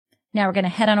Now we're going to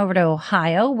head on over to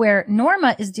Ohio, where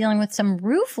Norma is dealing with some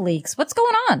roof leaks. What's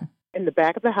going on? In the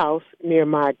back of the house near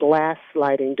my glass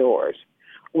sliding doors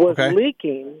was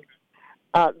leaking.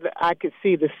 I could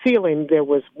see the ceiling. There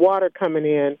was water coming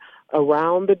in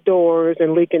around the doors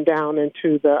and leaking down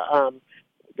into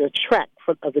the track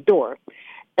of the door.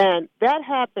 And that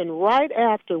happened right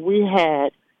after we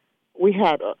had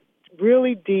a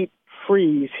really deep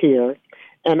freeze here,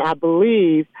 and I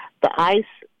believe the ice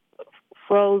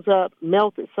froze up,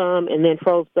 melted some, and then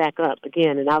froze back up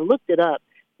again. And I looked it up,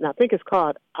 and I think it's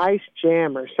called ice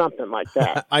jam or something like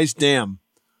that. Ice dam.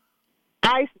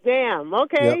 Ice dam.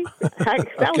 Okay, yep.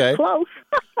 That was close.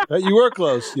 You were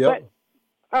close. Yep.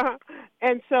 But,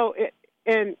 and so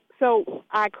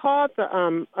I called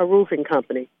a roofing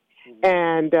company,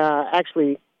 and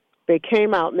actually they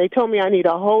came out and they told me I need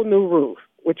a whole new roof,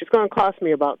 which is going to cost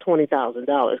me about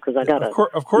 $20,000 because I got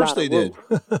Of course they did.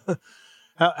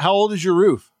 How old is your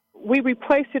roof? We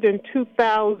replaced it in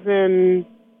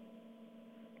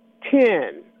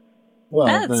 2010. Well,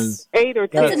 that's 8 or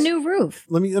 10. That's a new roof.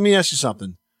 Let me ask you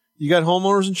something. You got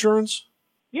homeowners insurance?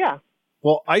 Yeah.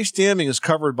 Well, ice damming is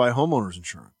covered by homeowners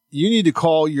insurance. You need to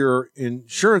call your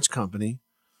insurance company,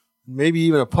 maybe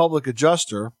even a public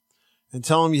adjuster, and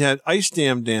tell them you had ice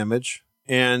dam damage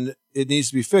and it needs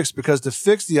to be fixed, because to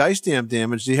fix the ice dam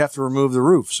damage, you have to remove the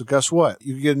roof. So guess what?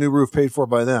 You can get a new roof paid for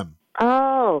by them.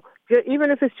 Oh, even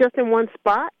if it's just in one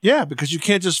spot? Yeah, because you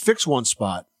can't just fix one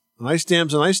spot. An ice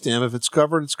dam's an ice dam. If it's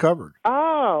covered, it's covered.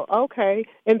 Oh, okay.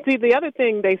 And see, the other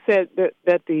thing they said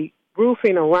that the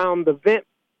roofing around the vent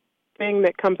thing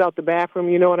that comes out the bathroom,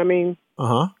 you know what I mean?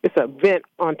 Uh-huh. It's a vent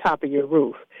on top of your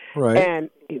roof. Right. And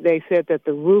they said that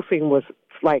the roofing was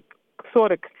like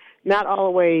sort of not all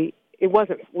the way, it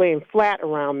wasn't laying flat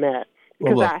around that.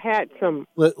 Because well, look, I had some...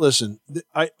 Listen,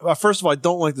 first of all, I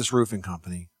don't like this roofing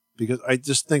company because I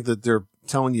just think that they're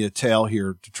telling you a tale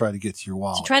here to try to get to your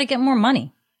wallet. To try to get more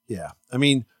money. Yeah. I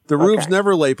mean, the roofs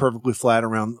never lay perfectly flat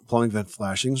around plumbing vent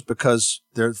flashings because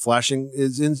their flashing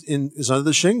is is under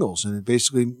the shingles, and it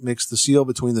basically makes the seal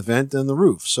between the vent and the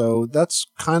roof. So that's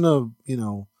kind of,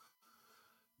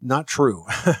 not true.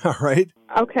 All right.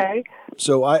 Okay.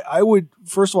 So I would,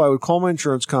 first of all, I would call my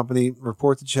insurance company,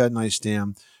 report that you had an ice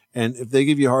dam. And if they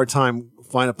give you a hard time,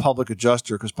 find a public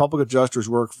adjuster, because public adjusters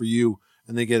work for you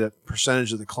and they get a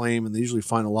percentage of the claim, and they usually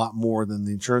find a lot more than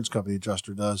the insurance company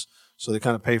adjuster does. So they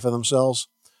kind of pay for themselves.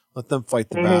 Let them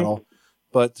fight the battle.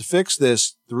 But to fix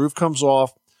this, the roof comes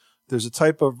off. There's a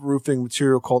type of roofing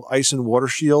material called ice and water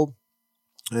shield.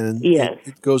 And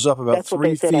it goes up about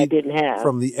 3 feet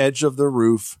from the edge of the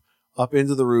roof, up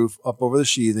into the roof, up over the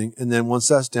sheathing. And then once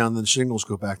that's down, then shingles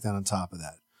go back down on top of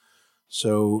that.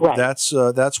 So that's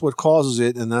what causes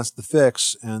it, and that's the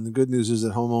fix. And the good news is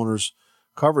that homeowners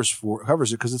covers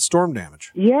it because it's storm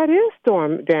damage. Yeah, it is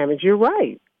storm damage. You're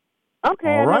right. Okay,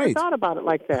 I never thought about it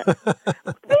like that.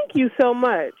 Thank you so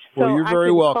much. Well, so you're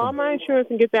very welcome. Call my insurance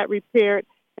and get that repaired.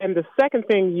 And the second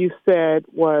thing you said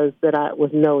was that I was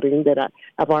noting that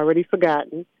I've already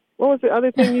forgotten. What was the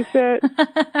other thing you said?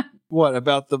 What,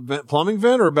 about the plumbing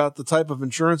vent or about the type of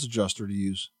insurance adjuster to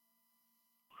use?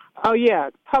 Oh, yeah,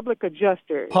 public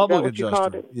adjuster. Public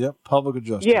adjuster. Yep, public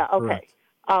adjuster. Yeah, okay. Correct.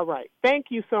 All right.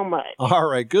 Thank you so much. All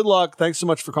right. Good luck. Thanks so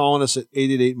much for calling us at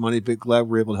 888-MONEY. Glad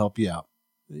we're able to help you out.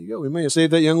 There you go. We may have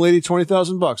saved that young lady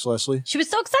 $20,000, Leslie. She was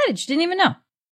so excited. She didn't even know.